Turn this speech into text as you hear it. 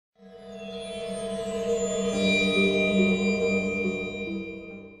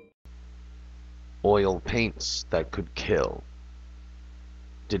oil paints that could kill.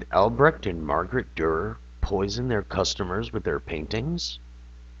 Did Albrecht and Margaret Dürer poison their customers with their paintings?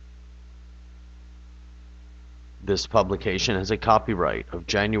 This publication has a copyright of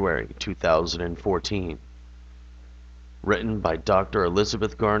January 2014. Written by Dr.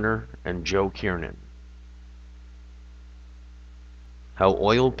 Elizabeth Garner and Joe Kiernan. How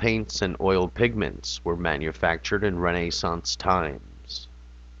oil paints and oil pigments were manufactured in Renaissance times.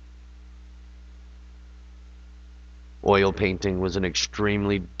 Oil painting was an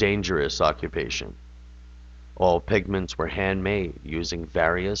extremely dangerous occupation. All pigments were handmade using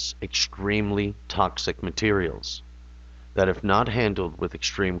various extremely toxic materials that, if not handled with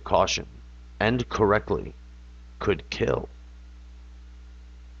extreme caution and correctly, could kill.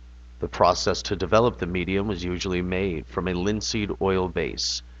 The process to develop the medium was usually made from a linseed oil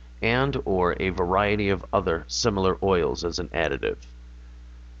base and or a variety of other similar oils as an additive.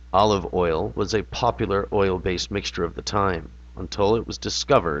 Olive oil was a popular oil-based mixture of the time until it was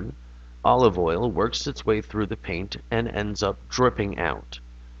discovered olive oil works its way through the paint and ends up dripping out.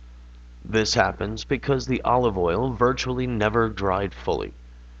 This happens because the olive oil virtually never dried fully,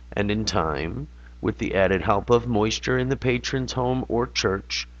 and in time, with the added help of moisture in the patron's home or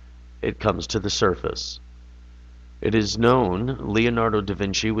church, it comes to the surface. It is known Leonardo da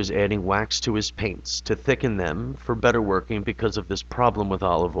Vinci was adding wax to his paints to thicken them for better working because of this problem with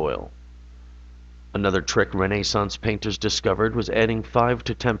olive oil. Another trick Renaissance painters discovered was adding 5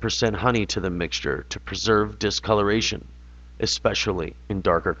 to 10% honey to the mixture to preserve discoloration, especially in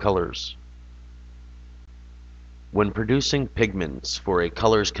darker colors. When producing pigments for a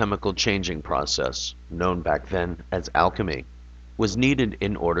color's chemical changing process, known back then as alchemy, was needed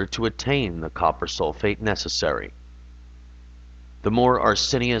in order to attain the copper sulfate necessary. The more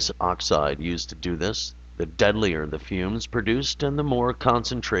arsenious oxide used to do this, the deadlier the fumes produced and the more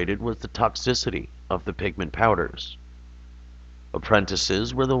concentrated was the toxicity of the pigment powders.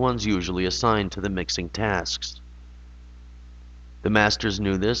 Apprentices were the ones usually assigned to the mixing tasks. The masters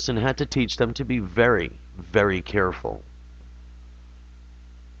knew this and had to teach them to be very, very careful.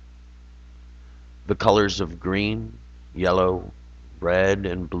 The colors of green, yellow, red,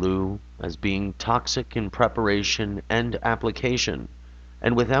 and blue as being toxic in preparation and application,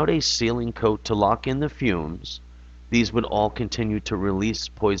 and without a sealing coat to lock in the fumes, these would all continue to release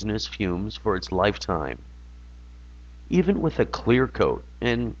poisonous fumes for its lifetime. Even with a clear coat,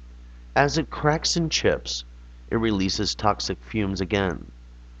 and as it cracks and chips, it releases toxic fumes again.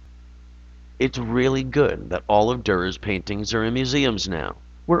 It's really good that all of Dürer's paintings are in museums now,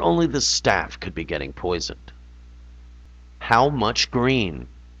 where only the staff could be getting poisoned. How much green?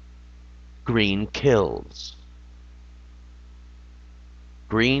 Green kills.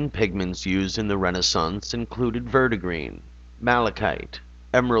 Green pigments used in the Renaissance included verdigreen, malachite,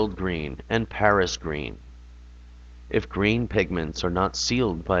 emerald green, and Paris green. If green pigments are not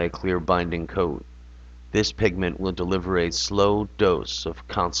sealed by a clear binding coat, this pigment will deliver a slow dose of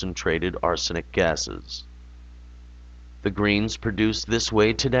concentrated arsenic gases. The greens produced this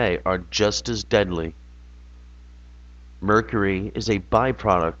way today are just as deadly. Mercury is a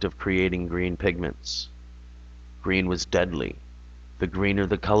byproduct of creating green pigments. Green was deadly. The greener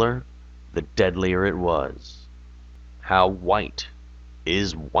the color, the deadlier it was. How white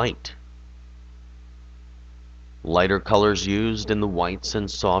is white? Lighter colors used in the whites and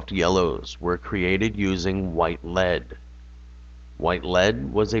soft yellows were created using white lead. White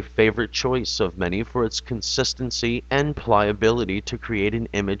lead was a favorite choice of many for its consistency and pliability to create an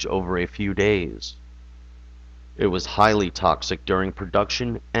image over a few days. It was highly toxic during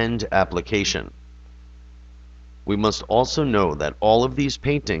production and application. We must also know that all of these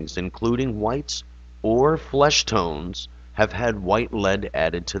paintings, including whites or flesh tones, have had white lead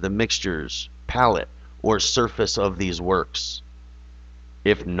added to the mixtures, palette, or surface of these works.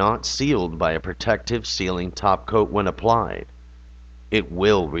 If not sealed by a protective sealing top coat when applied, it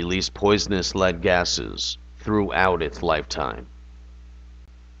will release poisonous lead gases throughout its lifetime.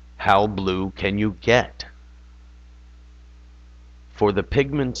 How blue can you get? For the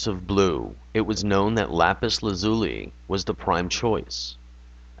pigments of blue, it was known that lapis lazuli was the prime choice,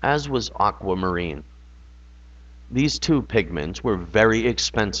 as was aquamarine. These two pigments were very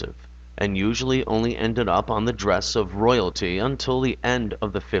expensive and usually only ended up on the dress of royalty until the end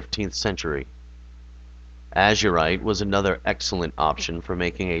of the 15th century. Azurite was another excellent option for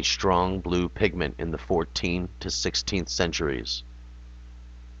making a strong blue pigment in the 14th to 16th centuries.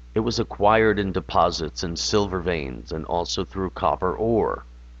 It was acquired in deposits in silver veins and also through copper ore.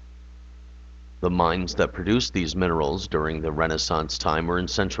 The mines that produced these minerals during the Renaissance time were in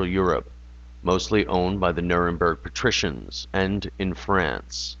Central Europe, mostly owned by the Nuremberg patricians, and in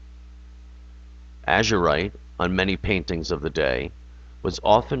France. Azurite, on many paintings of the day, was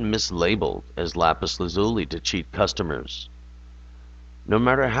often mislabeled as lapis lazuli to cheat customers. No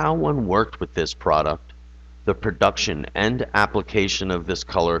matter how one worked with this product, the production and application of this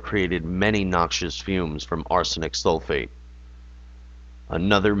color created many noxious fumes from arsenic sulfate.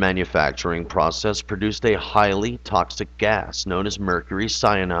 Another manufacturing process produced a highly toxic gas known as mercury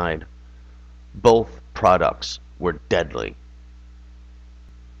cyanide. Both products were deadly.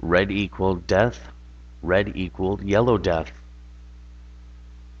 Red equaled death, red equaled yellow death.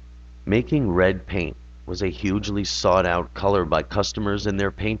 Making red paint was a hugely sought out color by customers in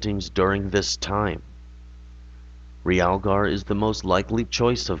their paintings during this time. Realgar is the most likely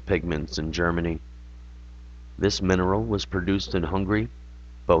choice of pigments in Germany. This mineral was produced in Hungary,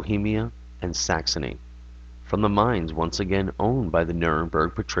 Bohemia, and Saxony, from the mines once again owned by the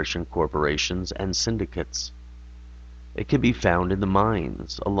Nuremberg patrician corporations and syndicates. It can be found in the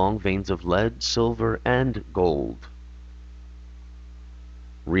mines along veins of lead, silver, and gold.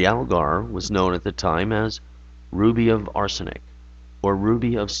 Realgar was known at the time as ruby of arsenic or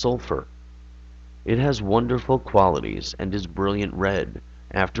ruby of sulfur. It has wonderful qualities and is brilliant red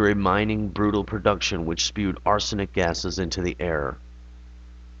after a mining brutal production which spewed arsenic gases into the air.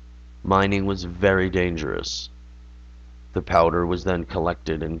 Mining was very dangerous. The powder was then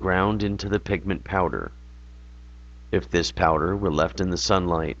collected and ground into the pigment powder. If this powder were left in the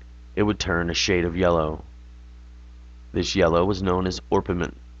sunlight, it would turn a shade of yellow. This yellow was known as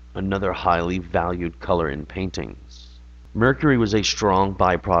orpiment, another highly valued color in paintings. Mercury was a strong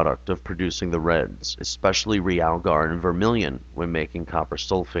byproduct of producing the reds, especially realgar and vermilion when making copper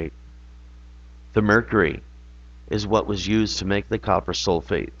sulfate. The mercury is what was used to make the copper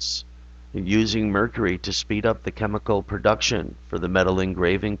sulfates. Using mercury to speed up the chemical production for the metal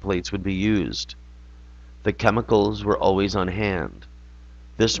engraving plates would be used. The chemicals were always on hand.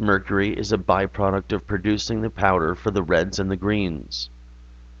 This mercury is a byproduct of producing the powder for the reds and the greens.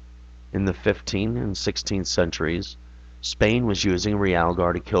 In the 15th and 16th centuries, Spain was using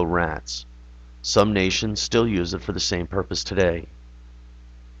realgar to kill rats. Some nations still use it for the same purpose today.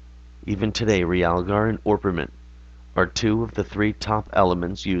 Even today, realgar and orpiment are two of the three top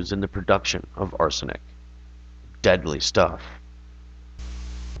elements used in the production of arsenic. Deadly stuff.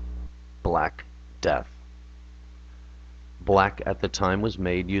 Black Death. Black at the time was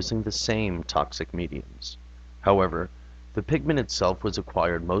made using the same toxic mediums. However, the pigment itself was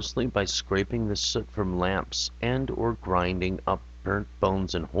acquired mostly by scraping the soot from lamps and or grinding up burnt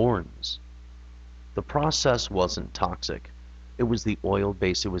bones and horns. The process wasn't toxic. It was the oil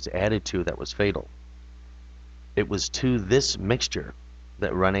base it was added to that was fatal. It was to this mixture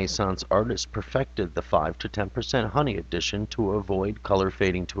that Renaissance artists perfected the 5 to 10% honey addition to avoid color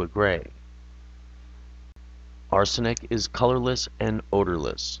fading to a gray. Arsenic is colorless and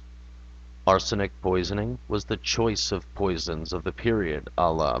odorless. Arsenic poisoning was the choice of poisons of the period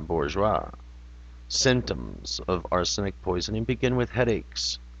a la bourgeois. Symptoms of arsenic poisoning begin with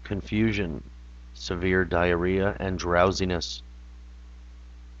headaches, confusion, severe diarrhea, and drowsiness.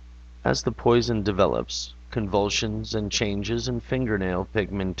 As the poison develops, convulsions and changes in fingernail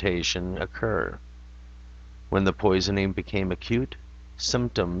pigmentation occur. When the poisoning became acute,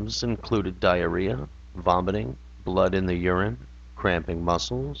 symptoms included diarrhea, vomiting, blood in the urine, cramping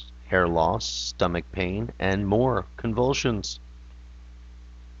muscles, hair loss, stomach pain, and more convulsions.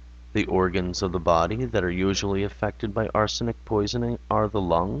 The organs of the body that are usually affected by arsenic poisoning are the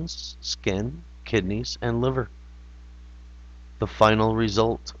lungs, skin, kidneys, and liver. The final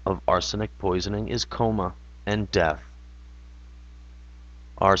result of arsenic poisoning is coma and death.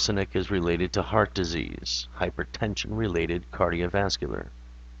 Arsenic is related to heart disease, hypertension-related cardiovascular,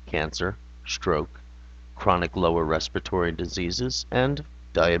 cancer, stroke, chronic lower respiratory diseases, and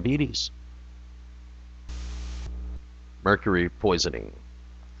diabetes. Mercury poisoning.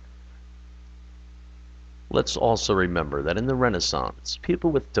 Let's also remember that in the Renaissance,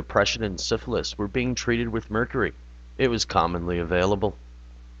 people with depression and syphilis were being treated with mercury. It was commonly available.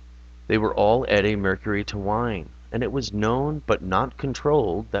 They were all adding mercury to wine, and it was known but not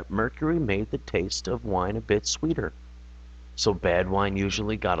controlled that mercury made the taste of wine a bit sweeter. So bad wine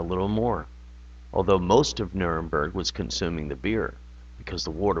usually got a little more, although most of Nuremberg was consuming the beer because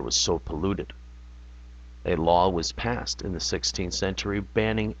the water was so polluted. A law was passed in the 16th century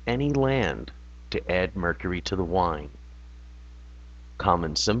banning any land to add mercury to the wine.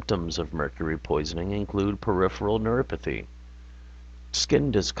 Common symptoms of mercury poisoning include peripheral neuropathy, skin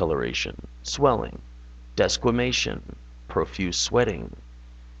discoloration, swelling, desquamation, profuse sweating,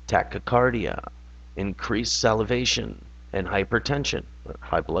 tachycardia, increased salivation, and hypertension,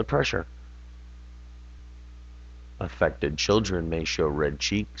 high blood pressure. Affected children may show red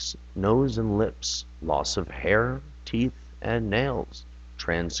cheeks, nose and lips, loss of hair, teeth, and nails,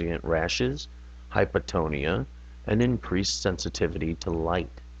 transient rashes, hypotonia, and increased sensitivity to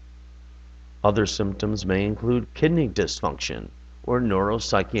light. Other symptoms may include kidney dysfunction or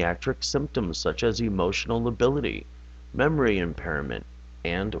neuropsychiatric symptoms such as emotional lability, memory impairment,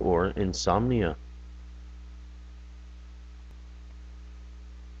 and or insomnia.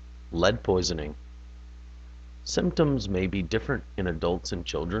 Lead poisoning. Symptoms may be different in adults and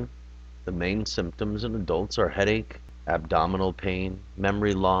children. The main symptoms in adults are headache, abdominal pain,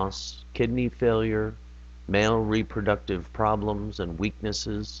 memory loss, kidney failure, male reproductive problems and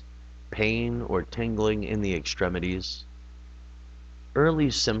weaknesses, pain or tingling in the extremities. Early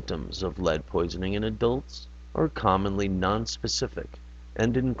symptoms of lead poisoning in adults are commonly nonspecific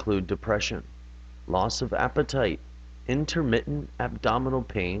and include depression, loss of appetite, intermittent abdominal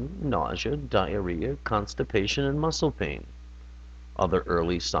pain, nausea, diarrhea, constipation, and muscle pain. Other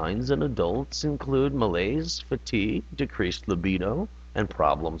early signs in adults include malaise, fatigue, decreased libido, and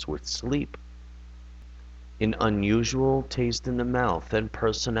problems with sleep. An unusual taste in the mouth and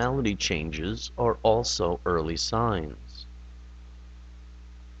personality changes are also early signs.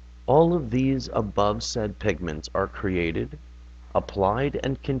 All of these above said pigments are created, applied,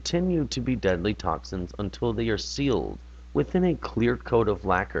 and continue to be deadly toxins until they are sealed within a clear coat of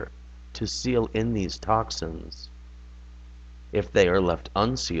lacquer to seal in these toxins. If they are left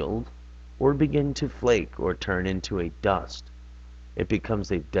unsealed or begin to flake or turn into a dust, it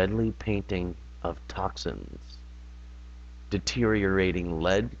becomes a deadly painting of toxins. Deteriorating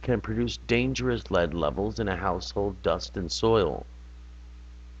lead can produce dangerous lead levels in a household dust and soil.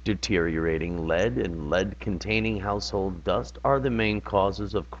 Deteriorating lead and lead-containing household dust are the main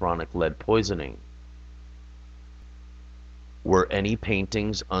causes of chronic lead poisoning. Were any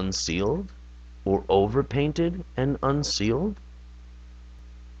paintings unsealed or overpainted and unsealed?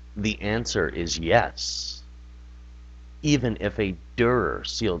 The answer is yes. Even if a Dürer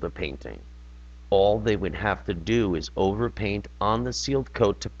sealed a painting, all they would have to do is overpaint on the sealed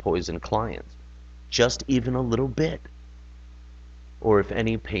coat to poison clients, just even a little bit. Or if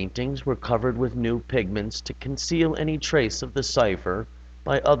any paintings were covered with new pigments to conceal any trace of the cipher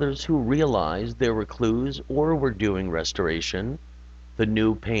by others who realized there were clues or were doing restoration, the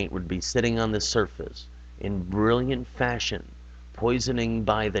new paint would be sitting on the surface in brilliant fashion, poisoning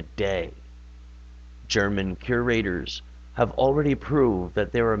by the day. German curators have already proved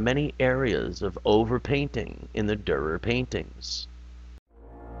that there are many areas of overpainting in the Dürer paintings.